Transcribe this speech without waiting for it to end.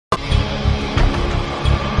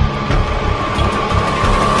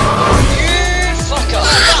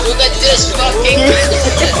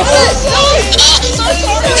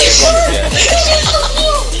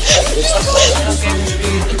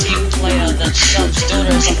Yo,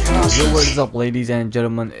 what is up, ladies and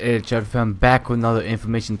gentlemen? It's Treyarch. I'm back with another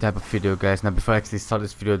information type of video, guys. Now, before I actually start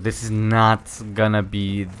this video, this is not gonna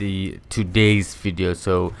be the today's video,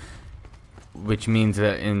 so which means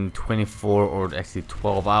that in 24 or actually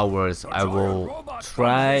 12 hours, I will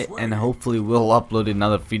try and hopefully will upload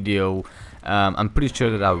another video. I'm pretty sure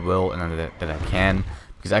that I will and that I can,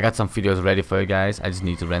 because I got some videos ready for you guys. I just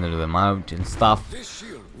need to render them out and stuff.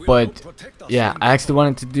 But yeah, I actually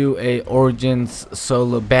wanted to do a Origins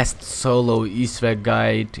best solo Easter egg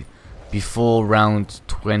guide before round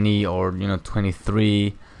 20 or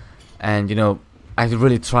 23, and I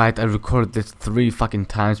really tried. I recorded this 3 fucking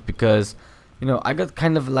times because I got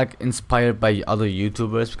kind of like inspired by other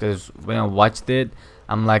YouTubers, because when I watched it,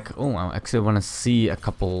 I'm like, oh, I actually want to see a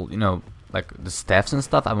couple, like the staffs and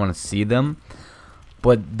stuff. I want to see them.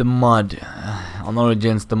 But the mod on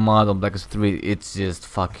Origins, the mod on Black Ops 3, it's just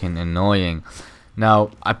fucking annoying. Now,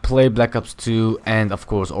 I played Black Ops 2 and of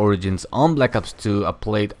course Origins on Black Ops 2. I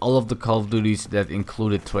played all of the Call of Duties that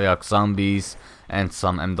included Treyarch zombies and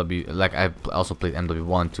some MW. Like, I also played MW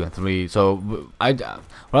 1, 2, and 3. So what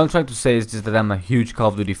I'm trying to say is just that I'm a huge Call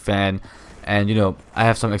of Duty fan, and I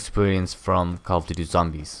have some experience from Call of Duty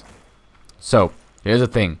Zombies. So here's the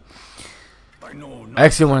thing. I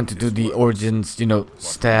actually wanted to do the Origins,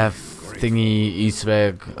 staff thingy, Easter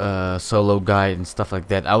egg, solo guide and stuff like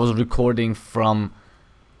that. I was recording from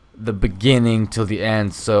the beginning till the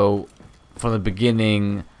end. So from the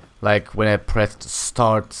beginning, like when I pressed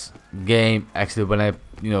start game, actually when I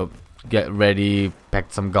get ready,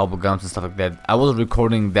 packed some gobble gums and stuff like that, I was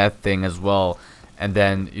recording that thing as well. And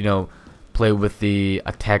then play with the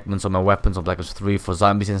attachments on my weapons on Black Ops 3 for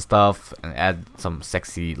zombies and stuff, and add some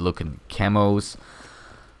sexy looking camos.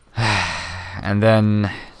 And then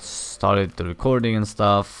started the recording and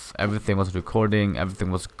stuff. Everything was recording, everything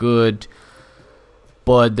was good,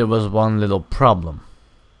 but there was one little problem.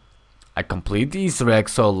 I completed the Easter egg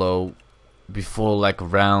solo before like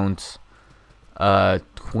round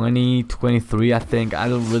 2023, I think. I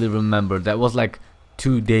don't really remember. That was like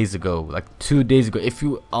 2 days ago. If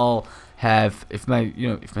you all have, if my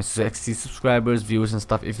sexy subscribers, viewers and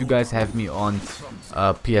stuff, if you guys have me on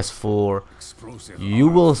PS4,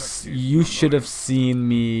 you should have seen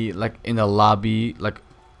me like in a lobby, like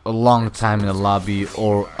a long time in a lobby,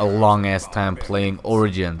 or a long ass time playing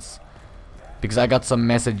Origins, because I got some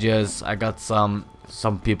messages, I got some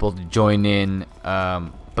people to join in,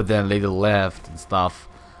 but then later left and stuff,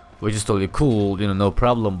 which is totally cool, no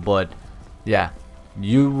problem. But yeah,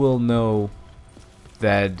 you will know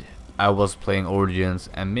that I was playing Origins,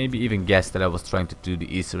 and maybe even guess that I was trying to do the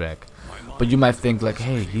Easter egg. But you might think like,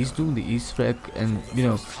 hey, he's doing the Easter egg, and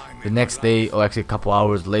the next day, or actually a couple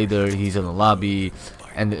hours later, he's in the lobby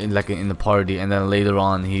and in the party, and then later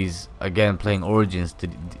on he's again playing Origins.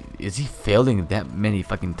 Is he failing that many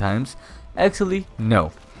fucking times? Actually,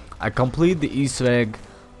 no. I completed the Easter egg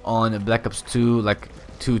on Black Ops 2 like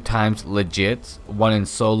 2 times legit. One in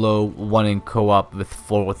solo, one in co-op with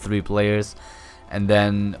 4 or 3 players, and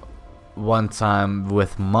then one time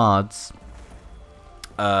with mods,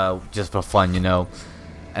 just for fun,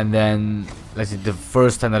 and then let's see, the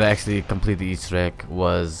first time that I actually completed the Easter egg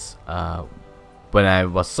was when I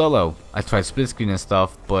was solo. I tried split screen and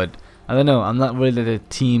stuff, but I don't know, I'm not really a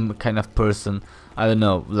team kind of person. I don't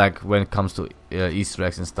know, like when it comes to Easter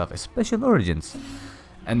eggs and stuff, especially on Origins.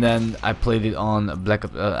 And then I played it on Black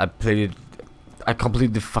Ops. I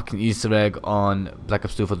completed the fucking Easter egg on Black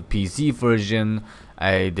Ops 2 for the PC version.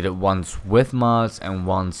 I did it once with mods and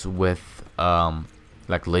once with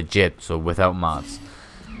like legit, so without mods.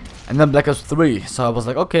 And then Black Ops 3, so I was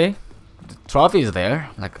like, okay, the trophy is there,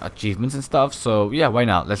 like achievements and stuff, so yeah, why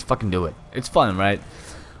not? Let's fucking do it. It's fun, right?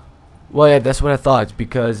 Well, yeah, that's what I thought,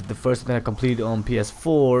 because the first thing I completed on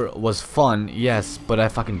PS4 was fun, yes, but I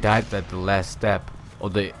fucking died at the last step, or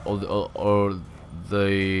the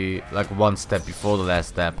like one step before the last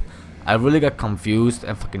step. I really got confused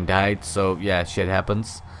and fucking died, so yeah, shit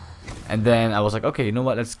happens. And then I was like, okay, you know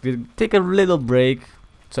what, let's take a little break.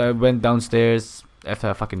 So I went downstairs after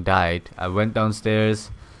I fucking died. I went downstairs,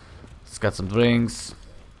 just got some drinks,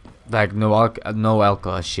 like no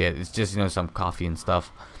alcohol shit, it's just some coffee and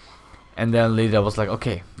stuff. And then later I was like,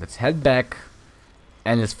 okay, let's head back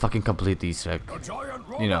and let's fucking complete the Easter egg,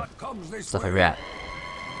 stuff like that.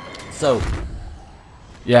 So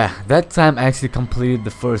yeah, that time I actually completed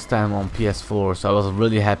the first time on PS4, so I was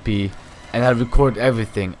really happy, and I recorded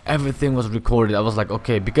everything. Everything was recorded. I was like,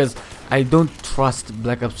 okay, because I don't trust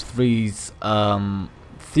Black Ops 3's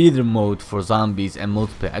theater mode for zombies and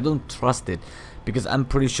multiplayer. I don't trust it, because I'm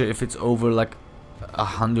pretty sure if it's over like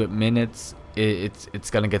 100 minutes,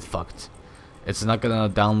 it's gonna get fucked. It's not gonna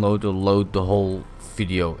download or load the whole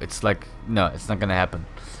video. It's like, no, it's not gonna happen.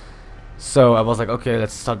 So I was like, okay,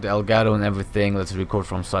 let's start the Elgato and everything. Let's record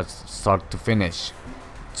from start to finish.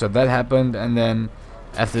 So that happened, and then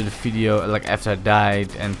after the video, like after I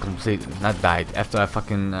died and after I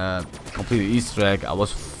fucking completed Easter egg, I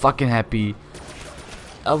was fucking happy.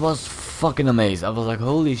 I was fucking amazed. I was like,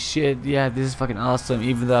 holy shit, yeah, this is fucking awesome.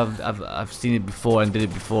 Even though I've seen it before and did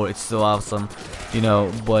it before, it's still awesome, you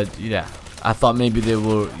know. But yeah, I thought maybe they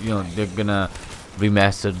were, you know, they're gonna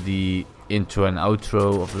remaster the intro and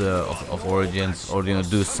outro of Origins, or you know,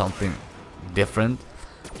 do something different.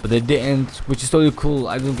 But they didn't, which is totally cool.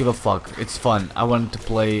 I don't give a fuck. It's fun. I wanted to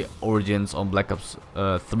play Origins on Black Ops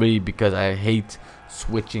 3 because I hate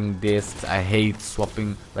switching discs. I hate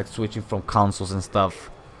switching from consoles and stuff.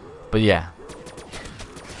 But yeah.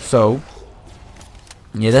 So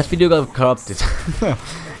yeah, that video got corrupted.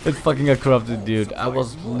 It fucking got corrupted, dude. I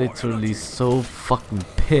was literally so fucking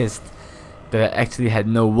pissed that I actually had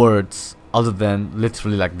no words other than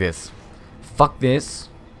literally like this. Fuck this.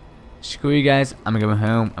 Screw you guys, I'm gonna go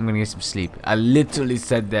home, I'm gonna get some sleep. I literally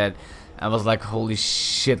said that. I was like, holy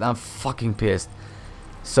shit, I'm fucking pissed.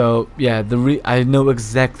 So yeah, I know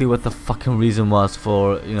exactly what the fucking reason was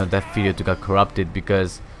for, you know, that video to get corrupted,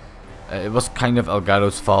 because it was kind of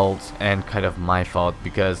Elgato's fault and kind of my fault,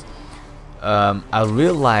 because I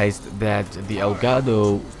realized that the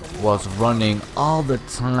Elgato was running all the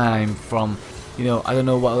time from, you know, I don't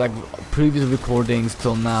know what, like previous recordings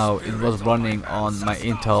till now. It was running on my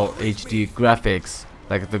Intel HD graphics,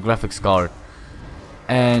 like the graphics card.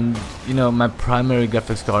 And you know, my primary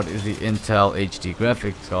graphics card is the Intel HD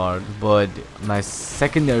graphics card, but my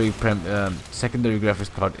secondary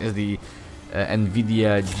graphics card is the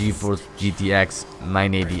Nvidia GeForce GTX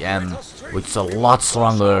 980M, which is a lot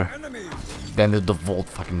stronger than the default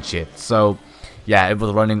fucking shit. So yeah, it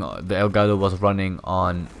was running, the Elgato was running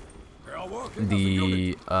on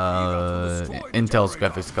the Intel's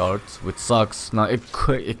graphics cards, which sucks. Now it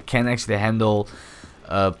can actually handle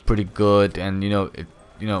pretty good, and you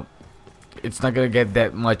know it's not gonna get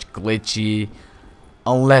that much glitchy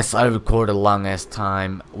unless I record a long ass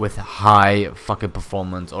time with high fucking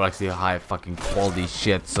performance, or actually high fucking quality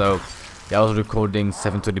shit. So yeah, I was recording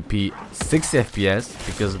 720p 60 fps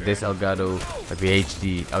because this Elgato, like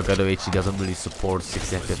the Elgato HD doesn't really support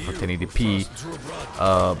 60 fps for 1080p,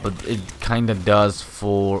 but it kinda does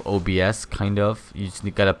for OBS, kind of. You just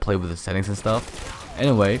gotta play with the settings and stuff.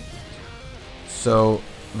 Anyway, so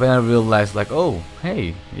when I realized, like, oh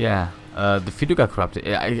hey, yeah, the video got corrupted.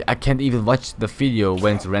 I can't even watch the video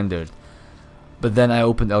when it's rendered. But then I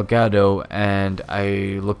opened Elgato and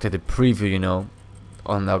I looked at the preview, you know.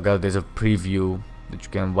 On Elgato there's a preview that you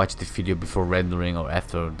can watch the video before rendering or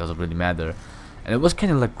after, doesn't really matter. And it was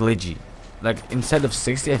kind of like glitchy. Like instead of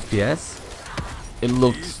 60 fps, it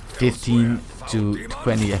looked 15 to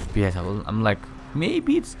 20 fps. I'm like,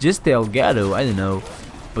 maybe it's just the Elgato, I don't know.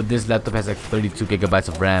 But this laptop has like 32 gigabytes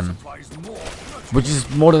of RAM, which is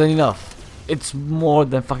more than enough. It's more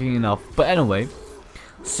than fucking enough. But anyway,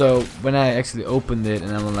 so when I actually opened it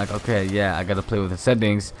and I'm like, okay, yeah, I gotta play with the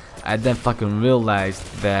settings, I then fucking realized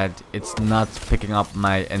that it's not picking up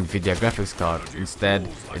my Nvidia graphics card. Instead,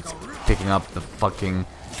 it's picking up the fucking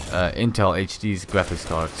Intel HD's graphics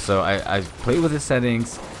card. So I played with the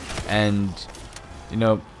settings, and you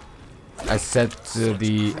know, I set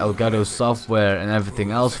the Elgato software and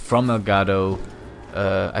everything else from Elgato.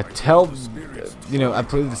 I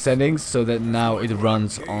played with the settings so that now it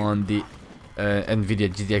runs on the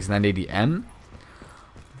Nvidia GTX 980M.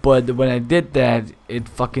 But when I did that, it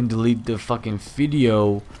fucking deleted the fucking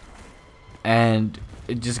video and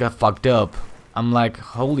it just got fucked up. I'm like,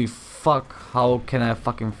 holy fuck, how can I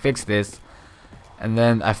fucking fix this? And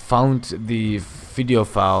then I found the video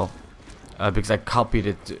file because I copied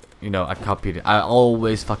it. You know, I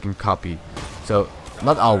always fucking copy. So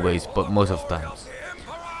not always, but most of the times.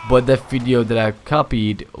 But that video that I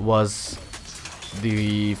copied was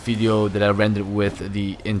the video that I rendered with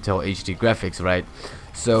the Intel HD graphics, right?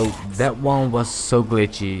 So that one was so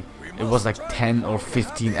glitchy. It was like 10 or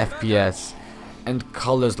 15 FPS, and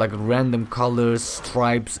colors, like random colors,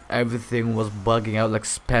 stripes, everything was bugging out like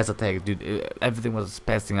spaz attack, dude. Everything was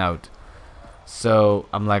spazzing out. So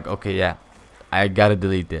I'm like, okay, yeah, I gotta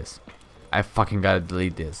delete this. I fucking gotta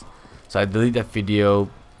delete this. So I delete that video,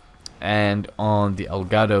 and on the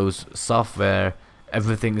Elgato's software,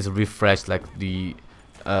 everything is refreshed, like the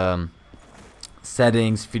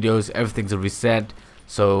settings, videos, everything's reset.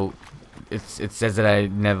 So it says that I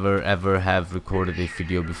never ever have recorded a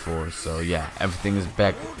video before. So yeah, everything is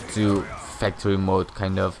back to factory mode,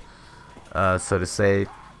 kind of, so to say.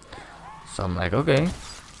 So I'm like, okay,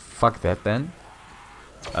 fuck that then.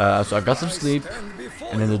 So I got some sleep,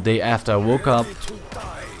 and then the day after I woke up,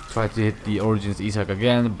 tried to hit the Origins Easter egg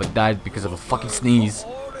again, but died because of a fucking sneeze.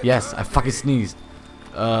 Yes, I fucking sneezed.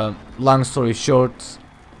 Long story short,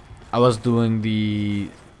 I was doing the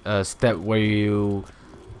step where you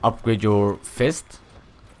upgrade your fist.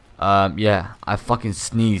 Yeah, I fucking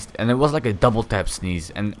sneezed, and it was like a double tap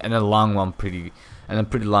sneeze, and a long one, pretty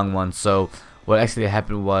long one. So what actually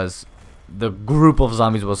happened was the group of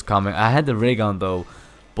zombies was coming. I had the ray gun though,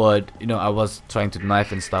 but you know I was trying to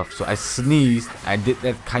knife and stuff. So I sneezed. I did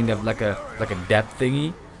that kind of like a depth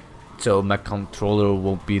thingy, so my controller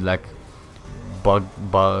won't be like bug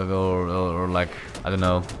or like I don't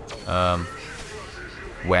know,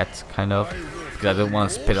 wet kind of. Because I don't want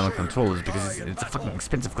to spit on the controllers because it's a fucking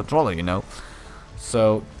expensive controller, you know.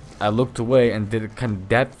 So I looked away and did a kind of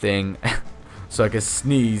dab thing so I could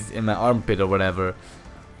sneeze in my armpit or whatever.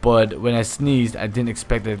 But when I sneezed, I didn't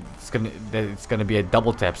expect that it's gonna be a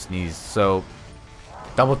double tap sneeze. So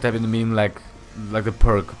double tap in the meaning like the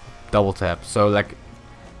perk double tap. So like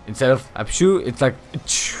instead of apshoo, it's like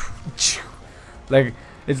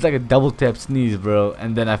it's like a double tap sneeze, bro.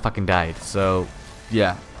 And then I fucking died. So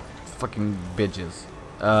yeah. Fucking bitches.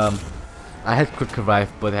 I had quick revive,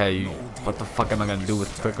 but hey, what the fuck am I gonna do with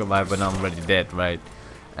quick revive when I'm already dead, right?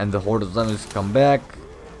 And the horde of zombies come back,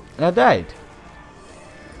 and I died.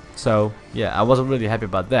 So yeah, I wasn't really happy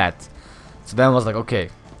about that. So then I was like, okay,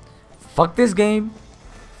 fuck this game,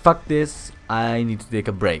 fuck this. I need to take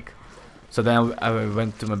a break. So then I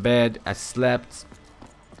went to my bed, I slept,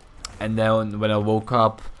 and then when I woke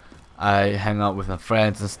up, I hang out with my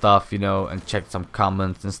friends and stuff, you know, and check some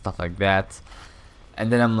comments and stuff like that.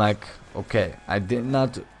 And then I'm like, okay, I did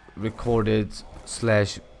not record it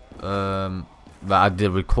well, I did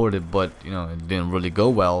record it, but you know, it didn't really go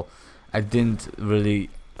well. I didn't really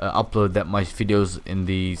upload that much videos in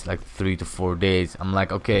these like 3 to 4 days. I'm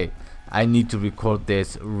like, okay, I need to record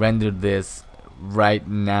this, render this right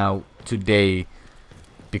now, today.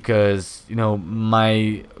 Because you know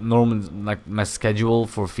my normal my schedule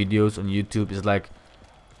for videos on YouTube is like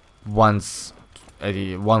one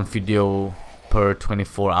video per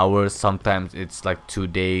 24 hours. Sometimes it's like 2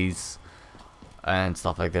 days and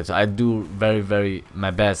stuff like that. So I do very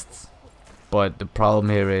my best, but the problem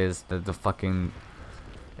here is that the fucking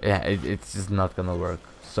it's just not gonna work.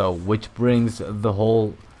 So which brings the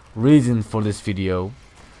whole reason for this video.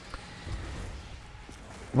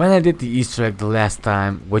 When I did the Easter egg the last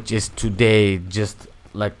time, which is today, just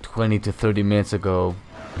like 20 to 30 minutes ago,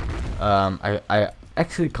 I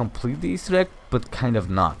actually completed the Easter egg, but kind of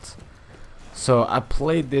not. So I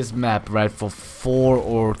played this map right for 4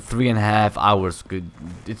 or 3.5 hours. Good,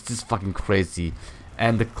 it's just fucking crazy.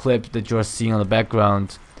 And the clip that you're seeing on the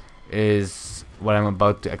background is what I'm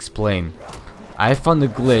about to explain. I found a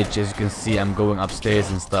glitch, as you can see. I'm going upstairs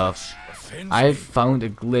and stuff. I found a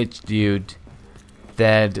glitch, dude.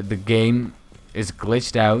 That the game is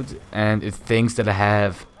glitched out and it thinks that I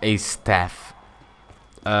have a staff,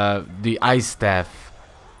 the ice staff,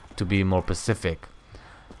 to be more specific.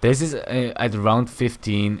 This is at round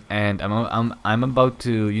 15, and I'm about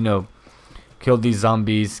to, you know, kill these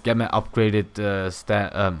zombies, get my upgraded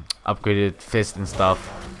upgraded fist and stuff.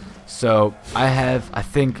 So I have, I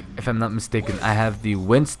think, if I'm not mistaken, I have the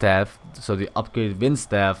wind staff, so the upgraded wind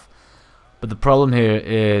staff. But the problem here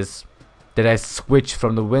is that I switched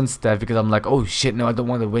from the wind staff because I'm like, oh shit, no, I don't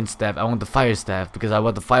want the wind staff, I want the fire staff because I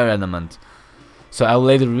want the fire element. So I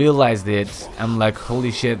later realized it. I'm like,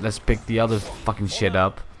 holy shit, let's pick the other fucking shit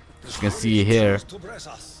up. As you can see here,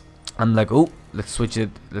 I'm like, oh, let's switch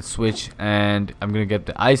it, let's switch, and I'm gonna get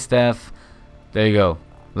the ice staff. There you go.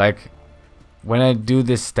 Like, when I do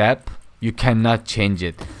this step, you cannot change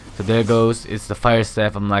it. So there goes, it's the fire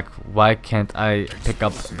staff. I'm like, why can't I pick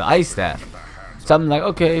up the ice staff? So I'm like,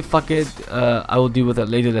 okay, fuck it, I will deal with that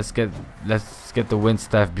later. Let's get the wind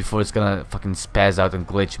staff before it's gonna fucking spaz out and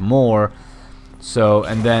glitch more. So,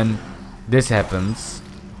 and then this happens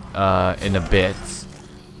in a bit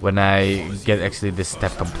when I get actually this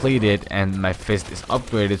step completed and my fist is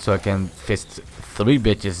upgraded, so I can fist 3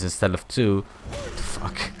 bitches instead of 2. What the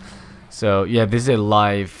fuck? So yeah, this is a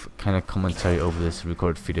live kind of commentary over this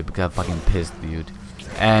recorded video because I'm fucking pissed, dude.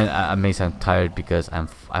 And I may sound tired because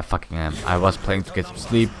I fucking am. I was planning to get some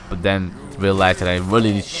sleep, but then realized that I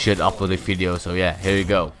really should upload a video. So yeah, here you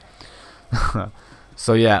go.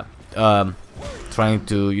 So yeah, trying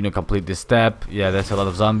to, you know, complete this step. Yeah, that's a lot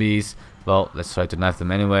of zombies. Well, let's try to knife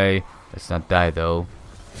them anyway. Let's not die though.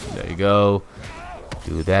 There you go.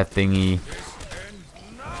 Do that thingy.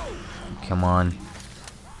 Come on.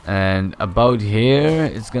 And about here,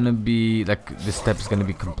 it's gonna be like this step is gonna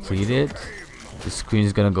be completed. the screen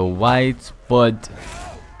is gonna go white, but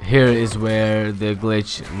here is where the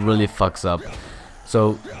glitch really fucks up.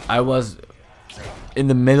 So I was in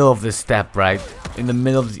the middle of this step, right? In the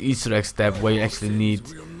middle of the Easter egg step where you actually need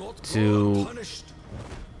to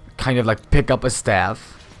kind of like pick up a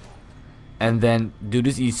staff and then do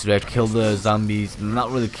this Easter egg, kill the zombies, not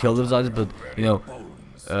really kill the zombies, but you know,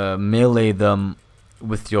 melee them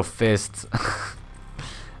with your fist,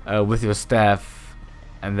 with your staff,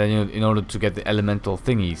 and then you know, in order to get the elemental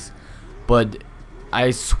thingies. But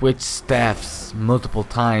I switched staffs multiple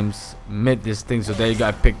times mid this thing, so there you go.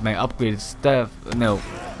 I picked my upgraded staff,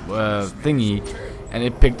 thingy, and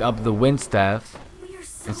it picked up the wind staff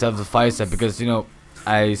instead of the fire staff, because you know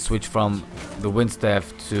I switched from the wind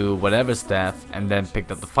staff to whatever staff and then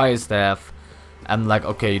picked up the fire staff. I'm like,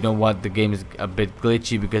 okay, you know what, the game is a bit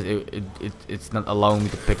glitchy because it's not allowing me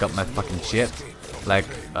to pick up my fucking shit, like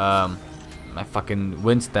my fucking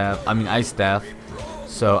wind staff, I mean ice staff.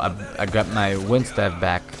 So I grabbed my wind staff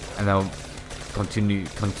back and I'll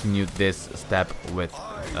continue this step with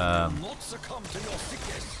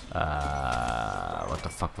what the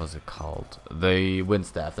fuck was it called? The wind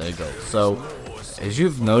staff. There you go. So as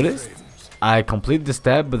you've noticed, I completed the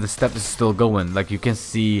step, but the step is still going. Like you can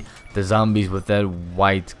see the zombies with that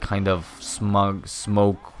white kind of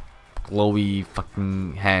smoke, glowy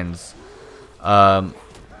fucking hands. Not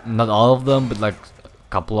all of them, but like a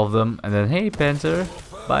couple of them. And then, hey Panther,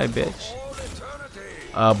 bye bitch.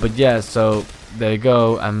 But yeah, so there you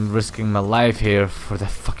go. I'm risking my life here for that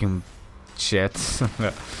fucking shit.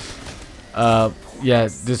 Yeah,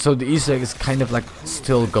 so the Easter egg is kind of like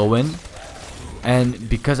still going, and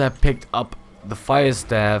because I picked up the fire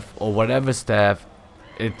staff or whatever staff,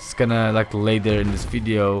 it's gonna, like later in this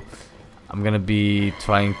video, I'm gonna be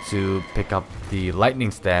trying to pick up the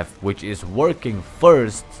lightning staff, which is working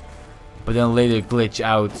first, but then later glitch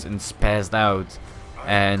out and spazzed out.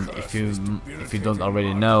 And if you don't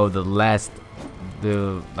already know, the last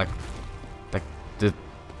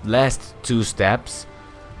two steps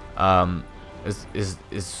is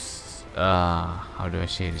how do I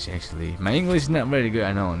say this? Actually, my English is not very good,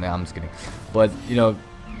 I know. Now I'm just kidding, but you know,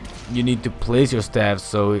 you need to place your staff.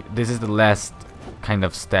 So this is the last kind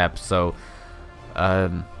of step. So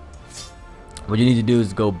what you need to do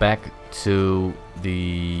is go back to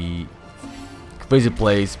the crazy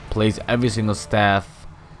place, place every single staff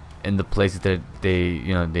in the places that they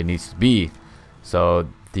needs to be. So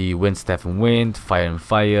the wind staff and wind, fire and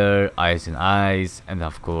fire, ice and ice, and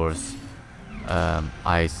of course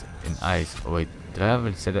ice and ice. Oh, wait, did I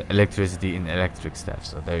already say that? Electricity and electric staff.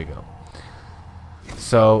 So there you go.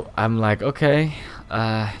 So I'm like, okay,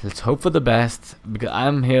 let's hope for the best, because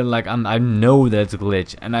I'm here like I know that's a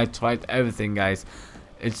glitch, and I tried everything, guys.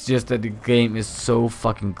 It's just that the game is so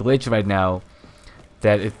fucking glitched right now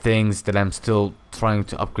that it thinks that I'm still trying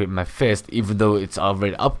to upgrade my fist, even though it's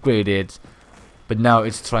already upgraded. But now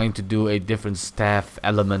it's trying to do a different staff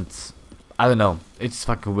element. I don't know, it's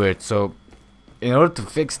fucking weird. So in order to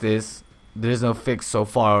fix this, there's no fix so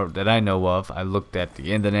far that I know of. I looked at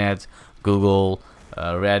the internet, Google,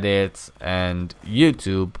 Reddit and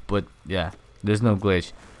YouTube, but yeah, there's no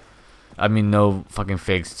glitch. I mean, no fucking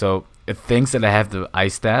fix. So it thinks that I have the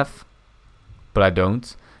ice staff, but I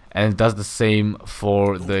don't, and it does the same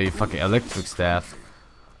for the fucking electric staff.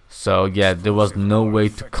 So yeah, there was no way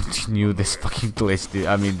to continue this fucking glitch, dude.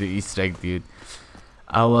 I mean the Easter egg, dude.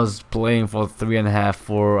 I was playing for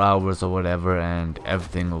 3.5-4 hours or whatever, and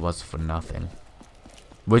everything was for nothing.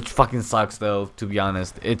 Which fucking sucks though, to be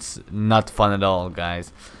honest. It's not fun at all,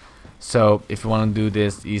 guys. So if you want to do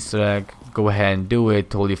this Easter egg, go ahead and do it,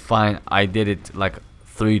 totally fine. I did it like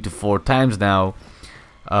 3 to 4 times now,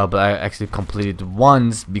 but I actually completed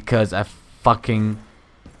once because I fucking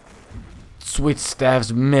switch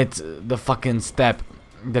staffs mid the fucking step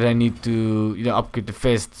that I need to, you know, upgrade the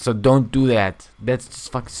fist. So don't do that. That's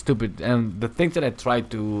just fucking stupid. And the things that I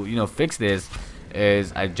tried to, you know, fix this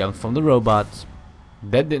is I jumped from the robot.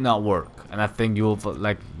 That did not work, and I think you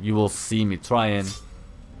will see me trying,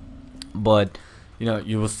 but you know,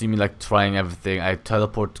 you will see me like trying everything. I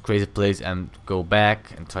teleport to crazy place and go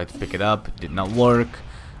back and try to pick it up. It did not work.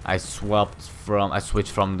 I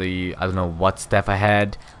switched from the, I don't know what staff I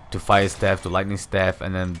had, to fire staff, to lightning staff,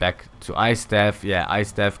 and then back to ice staff. Yeah, ice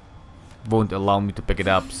staff won't allow me to pick it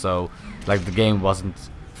up, so like the game wasn't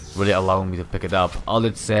really allowing me to pick it up. All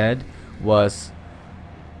it said was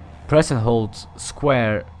press and hold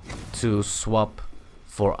square to swap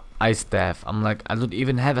for ice staff. I'm like, I don't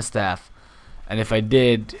even have a staff, and if I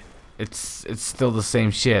did, it's still the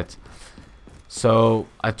same shit. So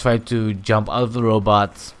I tried to jump out of the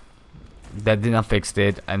robot. That did not fix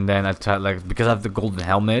it. And then I tried, like, because I have the golden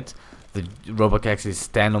helmet, the robot can actually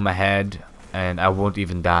stand on my head and I won't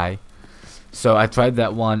even die. So I tried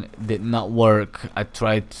that one, did not work. I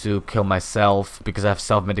tried to kill myself because I have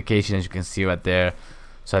self-medication, as you can see right there.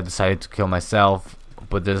 So I decided to kill myself,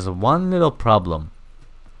 but there's one little problem.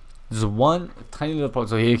 There's one tiny little problem.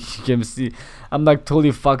 So here you can see I'm like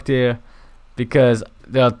totally fucked here because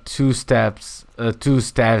there are two steps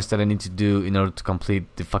that I need to do in order to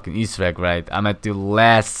complete the fucking Easter egg, right? I'm at the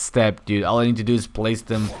last step, dude. All I need to do is place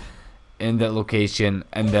them in that location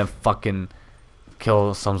and then fucking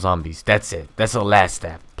kill some zombies. That's it. That's the last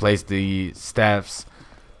step. Place the staffs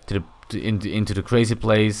into the crazy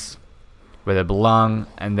place where they belong,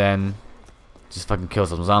 and then just fucking kill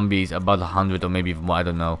some zombies, about 100 or maybe even more, I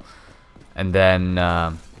don't know. And then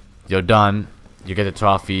you're done. You get a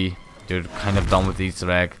trophy. You're kind of done with the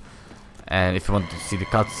Easter egg. And if you want to see the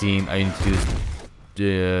cutscene, all you need to do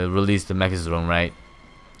is release the Mechas drone, right?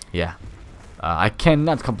 Yeah. I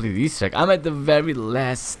cannot complete the Easter egg. I'm at the very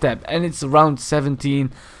last step, and it's round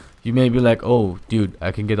 17. You may be like, oh, dude,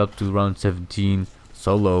 I can get up to round 17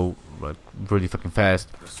 solo, like, really fucking fast.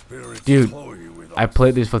 Dude, I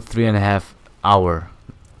played this for 3.5 hours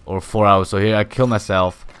or 4 hours. So here I killed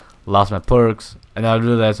myself, lost my perks, and I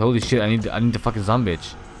realized, holy shit, I need the fucking zombie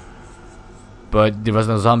bitch. But there was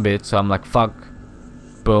no zombie, so I'm like, fuck.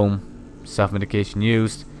 Boom. Self-medication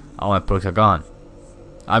used. All my perks are gone.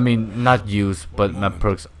 I mean, not used, but my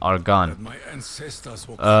perks are gone.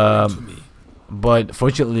 But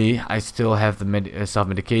fortunately, I still have the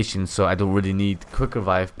self-medication, so I don't really need quick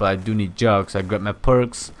revive, but I do need jugs. So I grabbed my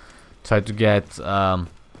perks, tried to get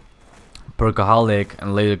perkaholic,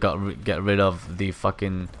 and later get rid of the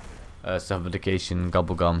fucking self-medication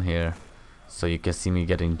gum here. So you can see me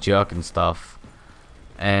getting jug and stuff.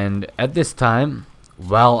 And at this time,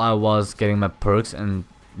 while I was getting my perks and,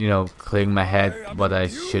 you know, clearing my head what I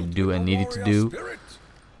should do and needed to do,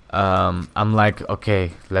 I'm like,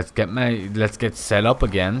 okay, let's get set up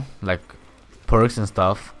again, like perks and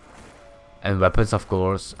stuff and weapons, of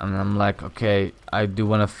course. And I'm like, okay, I do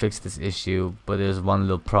want to fix this issue, but there's one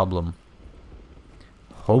little problem.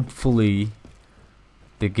 Hopefully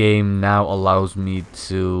the game now allows me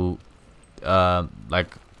to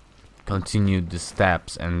like continue the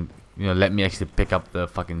steps and, you know, let me actually pick up the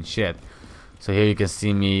fucking shit. So here you can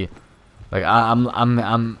see me, like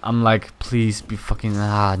I'm like, please be fucking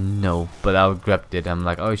no, but I grabbed it. I'm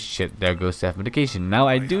like, oh shit, there goes self-medication. Now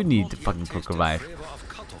I do need the fucking quick revive.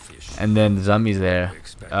 And then the zombies there.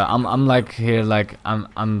 I'm like here, like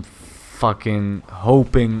I'm fucking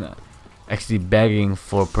hoping, actually begging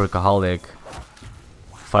for perkaholic.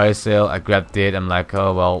 Fire sale, I grabbed it. I'm like,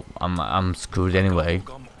 oh well, I'm screwed anyway.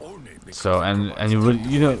 So and you really,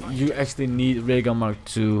 you know, you actually need Raygun Mark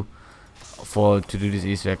II to do this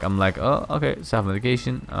Easter egg. I'm like, oh okay,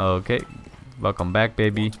 self-medication. Okay, welcome back,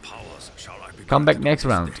 baby. Come back next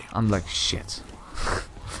round. I'm like, shit.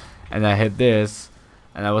 And I hit this,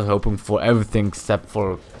 and I was hoping for everything except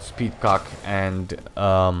for Speedcock and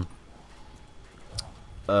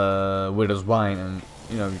Widow's Wine, and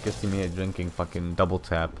you know, you can see me here drinking fucking double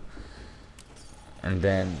tap. And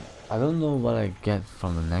then I don't know what I get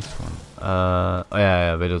from the next one. Oh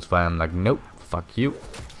yeah, Widow's Wine. I'm like, nope, fuck you.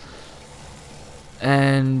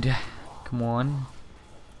 And come on.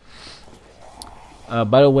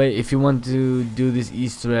 By the way, if you want to do this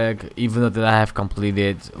Easter egg, even though that I have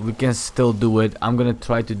completed, we can still do it. I'm gonna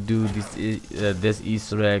try to do this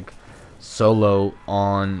Easter egg solo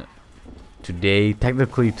on today,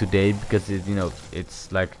 technically today, because it, you know,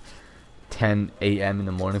 it's like 10 AM in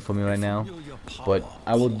the morning for me right now. But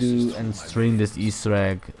I will do and stream this Easter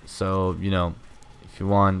egg, so you know, if you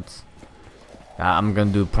want, I'm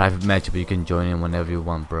gonna do a private match, but you can join in whenever you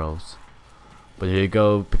want, bros. But here you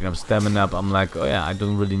go, picking up stamina up. I'm like, oh yeah, I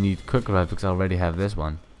don't really need quick revive because I already have this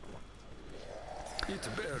one.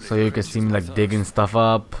 So you can see me like digging stuff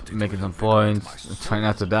up, making some points, trying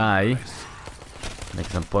not to die.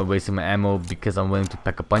 Making some point, wasting my ammo because I'm willing to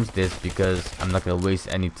pack a punch this, because I'm not gonna waste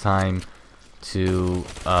any time to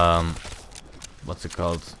what's it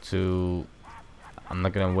called? I'm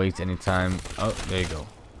not gonna waste any time. Oh, there you go.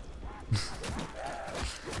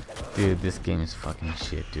 Dude, this game is fucking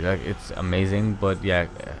shit, dude. Like, it's amazing, but yeah,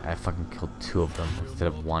 I fucking killed 2 of them instead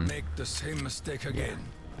of 1. Make the same mistake again.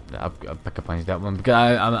 I'll pack a punch that one because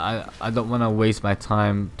I don't want to waste my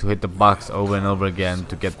time to hit the box over and over again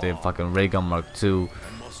to get the fucking Raygun Mark II,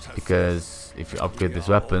 because if you upgrade this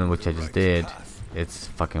weapon, which I just did, it's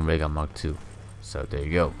fucking Raygun Mark II. So there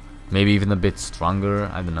you go. Maybe even a bit stronger,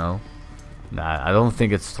 I don't know. Nah, I don't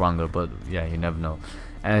think it's stronger, but yeah, you never know.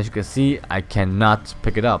 And as you can see, I cannot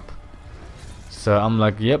pick it up. So I'm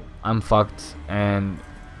like, yep, I'm fucked. And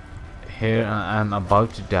here I'm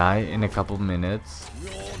about to die in a couple minutes,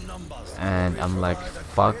 and I'm like,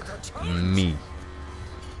 fuck me,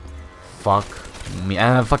 fuck me,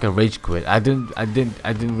 and I fucking rage quit. I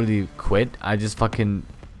didn't really quit. I just fucking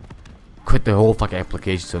quit the whole fucking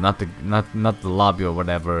application. So not the lobby or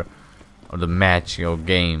whatever, or the match or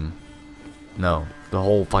game. No, the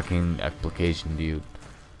whole fucking application, dude.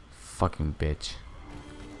 Fucking bitch.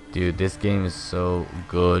 Dude, this game is so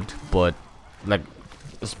good, but like,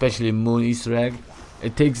 especially Moon Easter egg,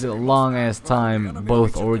 it takes a long ass time,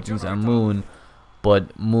 both Origins and Moon,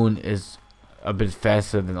 but Moon is a bit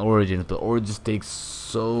faster than Origins, but Origins takes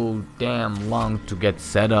so damn long to get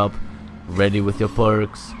set up, ready with your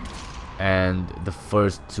perks, and the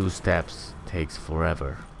first 2 steps takes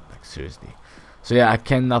forever, like seriously. So yeah, I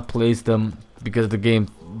cannot place them because the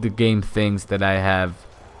game thinks that I have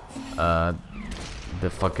the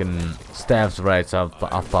fucking staffs right, so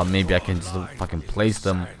I thought maybe I can just fucking place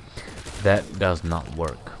them. That does not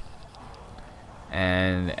work.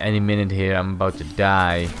 And any minute here I'm about to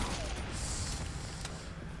die.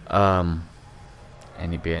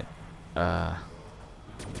 Any bit. No,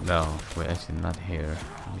 wait, actually not here.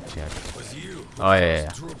 Let me check. Oh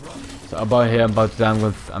yeah. So about here I'm about to die.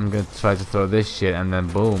 I'm gonna try to throw this shit and then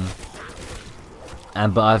boom.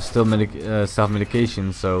 And but I have still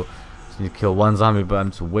self-medication, so you kill 1 zombie, but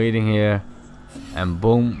I'm just waiting here, and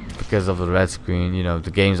boom, because of the red screen, you know,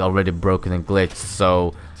 the game's already broken and glitched,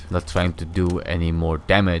 so I'm not trying to do any more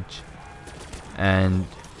damage. And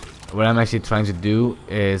what I'm actually trying to do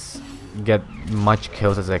is get much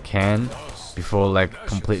kills as I can before like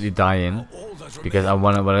completely dying, because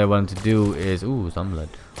what I want to do is some blood.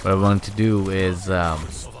 What I want to do is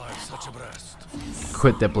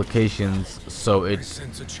quit the applications, so it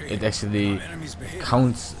actually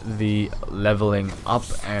counts the leveling up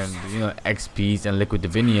and, you know, XPs and liquid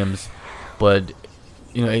diviniums, but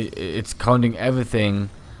you know it's counting everything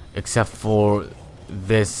except for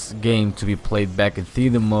this game to be played back in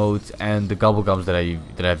theater modes and the gobblegums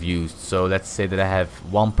that I've used. So let's say that I have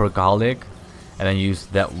 1 perkaholic and I use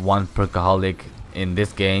that 1 perkaholic in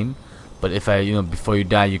this game, but if I, you know, before you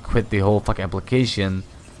die you quit the whole fucking application,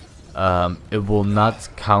 it will not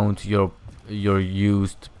count your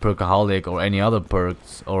used perkaholic or any other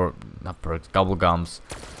perks, or not perks, gobblegums,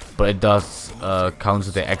 but it does count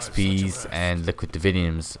the XPs and liquid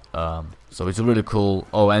diviniums. So it's really cool.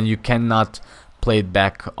 Oh, and you cannot play it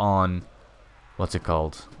back on what's it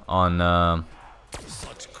called, on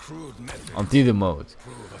theater mode.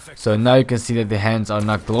 So now you can see that the hands are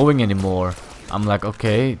not glowing anymore. I'm like,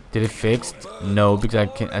 okay, did it fixed? No, because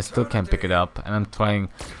I still can't pick it up, and I'm trying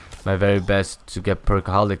my very best to get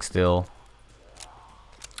perkaholic still,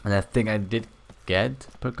 and I think I did get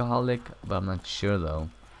perkaholic, but I'm not sure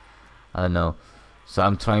though. I don't know. So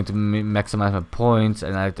I'm trying to maximize my points,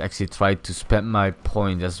 and I actually tried to spend my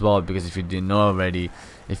points as well, because if you didn't know already,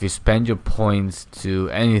 if you spend your points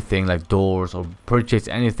to anything like doors or purchase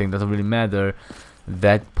anything, doesn't really matter,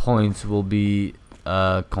 that points will be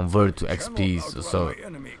converted to XPs. So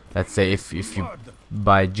let's say if you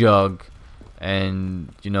buy jug,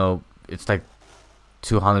 and you know it's like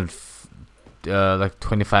 200, like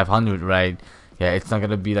 2500, right? Yeah, it's not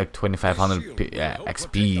gonna be like 2500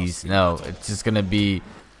 XPs. No, it's just gonna be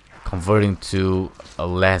converting to a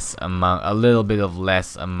little bit of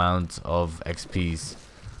less amount of XPs.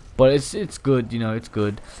 But it's good, you know, it's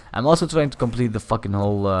good. I'm also trying to complete the fucking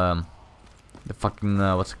whole what's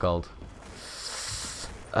it called?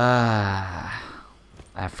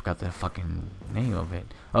 I forgot the fucking name of it.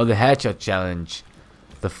 Oh, the headshot challenge,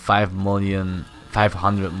 the 500 million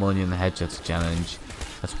headshots challenge.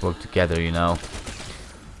 Let's work together, you know.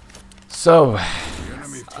 So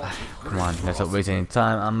come on, let's not waste any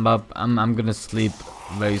time. I'm gonna sleep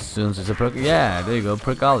very soon. So it's a perk. Yeah, there you go,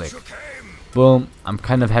 perkaholic. Boom. I'm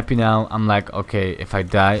kind of happy now. I'm like, okay, if I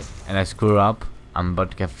die and I screw up, I'm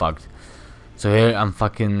about to get fucked. So here I'm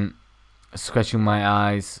fucking scratching my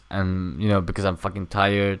eyes, and you know, because I'm fucking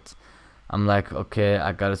tired, I'm like, okay,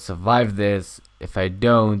 I gotta survive this. If I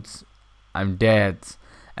don't, I'm dead.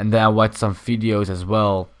 And then I watched some videos as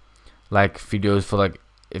well, like videos for like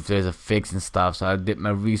if there's a fix and stuff. So I did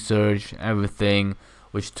my research, everything,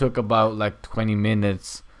 which took about like 20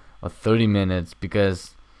 minutes or 30 minutes,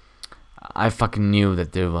 because I fucking knew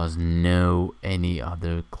that there was no any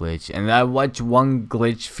other glitch. And I watched one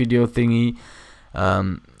glitch video thingy,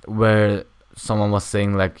 where someone was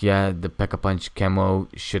saying like, yeah, the Pack-a-Punch camo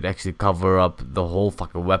should actually cover up the whole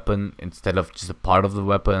fucking weapon instead of just a part of the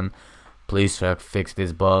weapon. Please try to fix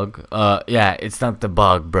this bug. Yeah, it's not the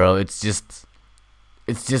bug, bro. It's just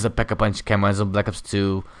a Pack-a-Punch camo as a Black Ops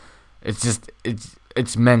 2. It's just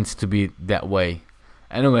it's meant to be that way.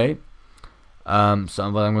 Anyway,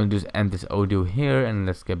 So what I'm gonna do is end this audio here, and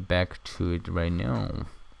let's get back to it right now.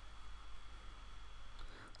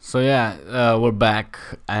 So yeah, we're back,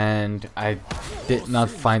 and I did not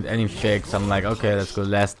find any fakes. I'm like, okay, let's go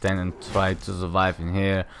last stand and try to survive in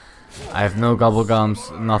here. I have no gobble gums,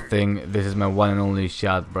 nothing. This is my one and only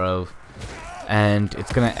shot, bro, and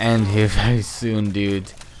it's gonna end here very soon,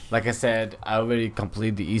 dude. Like I said, I already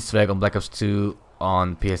completed the Easter egg on Black Ops 2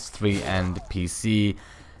 on PS3 and PC,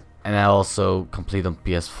 and I also completed on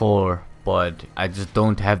PS4, but I just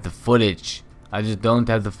don't have the footage. I just don't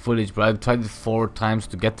have the footage, bro. I've tried it 4 times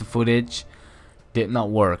to get the footage, did not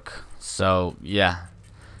work. So yeah,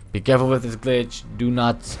 be careful with this glitch. Do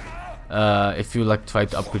not, if you like try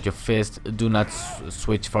to upgrade your fist, do not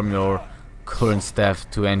switch from your current staff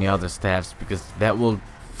to any other staffs, because that will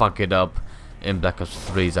fuck it up in Black Ops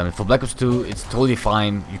 3. I mean, for Black Ops 2 it's totally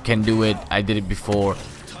fine, you can do it. I did it before,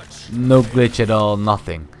 no glitch at all,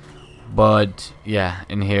 nothing. But yeah,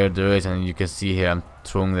 in here there is, and you can see here I'm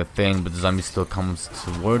throwing the thing, but the zombie still comes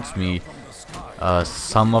towards me.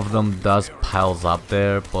 Some of them does piles up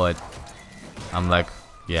there, but I'm like,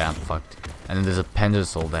 yeah, I'm fucked. And then there's a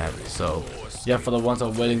Pendlesoul there. So yeah, for the ones that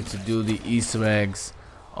are willing to do the Easter eggs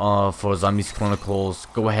for Zombies Chronicles,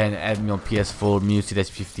 go ahead and add me on PS4,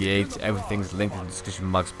 Musi-58. Everything's linked in the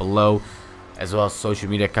description box below, as well as social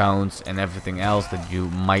media accounts and everything else that you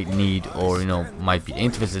might need or, you know, might be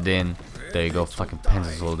interested in. There you go, fucking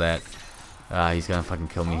Pendlesoul that. He's gonna fucking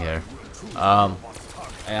kill me here. And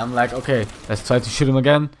I'm like, okay, let's try to shoot him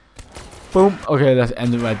again. Boom. Okay, let's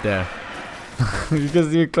end it right there. You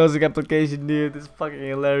can see a closing application, dude. It's fucking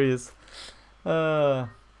hilarious. Alright,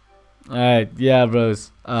 yeah,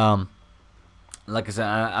 bros. Like I said,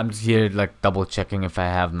 I'm just here like double checking if I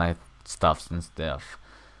have my stuffs and stuff.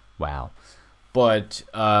 Wow. But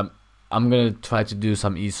I'm gonna try to do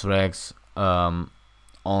some Easter eggs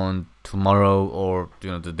on tomorrow, or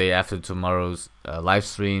you know, the day after tomorrow's live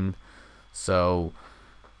stream. So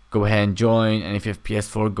go ahead and join, and if you have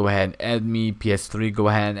PS4, go ahead and add me. PS3, go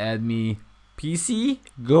ahead and add me. PC,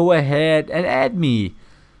 go ahead and add me.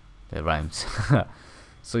 That rhymes.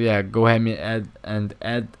 So yeah, go ahead and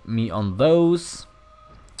add me on those,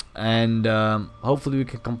 and hopefully we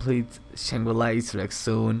can complete Shangri-La Easter egg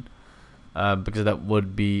soon, because that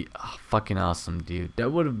would be fucking awesome, dude.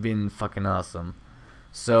 That would have been fucking awesome.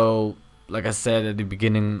 So like I said at the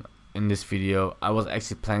beginning in this video, I was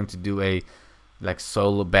actually planning to do a like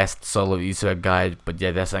best solo Easter egg guide, but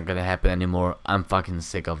yeah, that's not gonna happen anymore. I'm fucking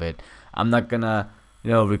sick of it. I'm not gonna,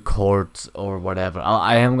 you know, record or whatever.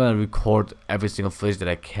 I am gonna record every single footage that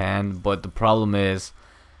I can, but the problem is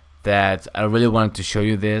that I really wanted to show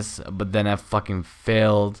you this, but then I fucking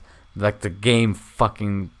failed. Like the game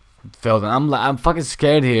fucking failed, and I'm fucking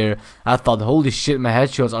scared here. I thought, holy shit, my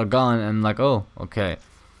headshots are gone, and I'm like, oh, okay.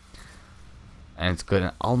 And it's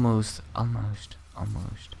good. Almost. Come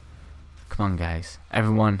on, guys,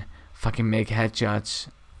 everyone, fucking make headshots.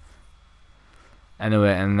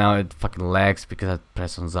 Anyway, and now it fucking lags because I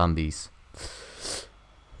pressed on zombies.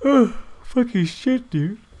 Fucking shit,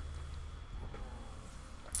 dude.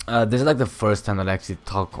 This is like the first time that I actually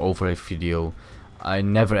talk over a video. I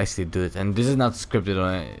never actually do it, and this is not scripted,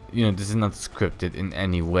 or you know, this is not scripted in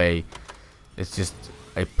any way. It's just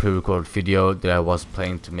a pre-recorded video that I was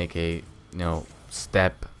planning to make a, you know,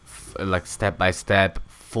 step by step,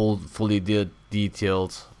 fully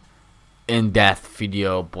detailed, in-depth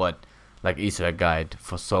video, but like Easter egg guide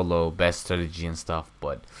for solo, best strategy and stuff.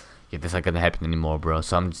 But yeah, this not gonna happen anymore, bro.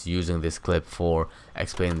 So I'm just using this clip for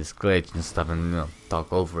explaining this glitch and stuff, and you know,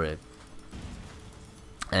 talk over it,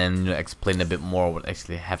 and you know, explain a bit more what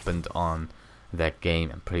actually happened on that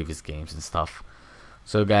game and previous games and stuff.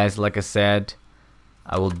 So guys, like I said,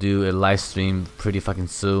 I will do a live stream pretty fucking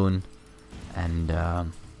soon, and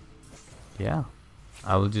yeah,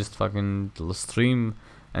 I will just fucking stream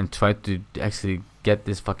and try to actually get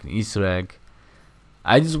this fucking Easter egg.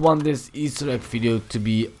 I just want this Easter egg video to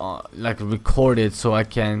be like recorded, so I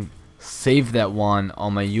can save that one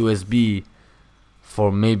on my USB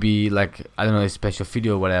for maybe like, I don't know, a special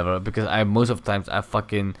video or whatever, because most of the times I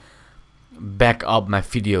fucking back up my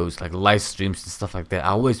videos, like live streams and stuff like that. I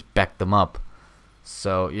always back them up.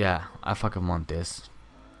 So yeah, I fucking want this.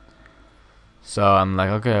 So I'm like,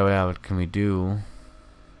 okay, well, what can we do?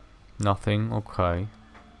 Nothing. Okay.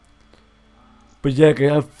 But yeah,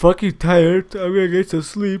 guys, I'm fucking tired. I'm gonna get some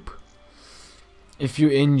sleep. If you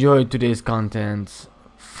enjoyed today's content,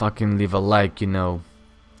 fucking leave a like, you know.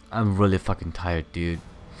 I'm really fucking tired, dude.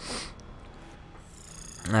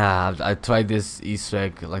 I tried this Easter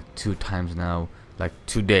egg like 2 times now. Like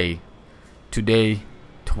today,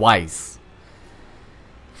 twice.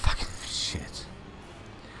 Fucking shit.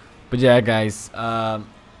 But yeah, guys,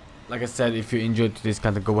 like I said, if you enjoyed today's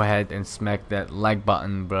content, go ahead and smack that like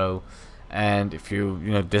button, bro. And if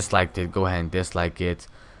you disliked it, go ahead and dislike it.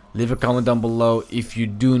 Leave a comment down below if you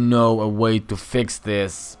do know a way to fix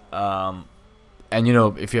this. And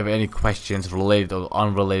if you have any questions related or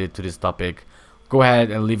unrelated to this topic, go ahead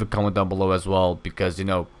and leave a comment down below as well, because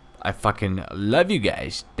I fucking love you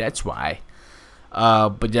guys. That's why.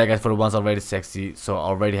 But yeah, guys, for the ones already sexy, so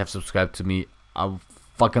already have subscribed to me, I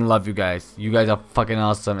fucking love you guys. You guys are fucking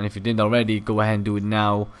awesome, and if you didn't already, go ahead and do it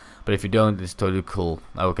now. But if you don't, it's totally cool.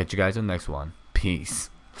 I will catch you guys on the next one. Peace.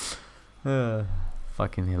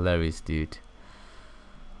 Fucking hilarious, dude.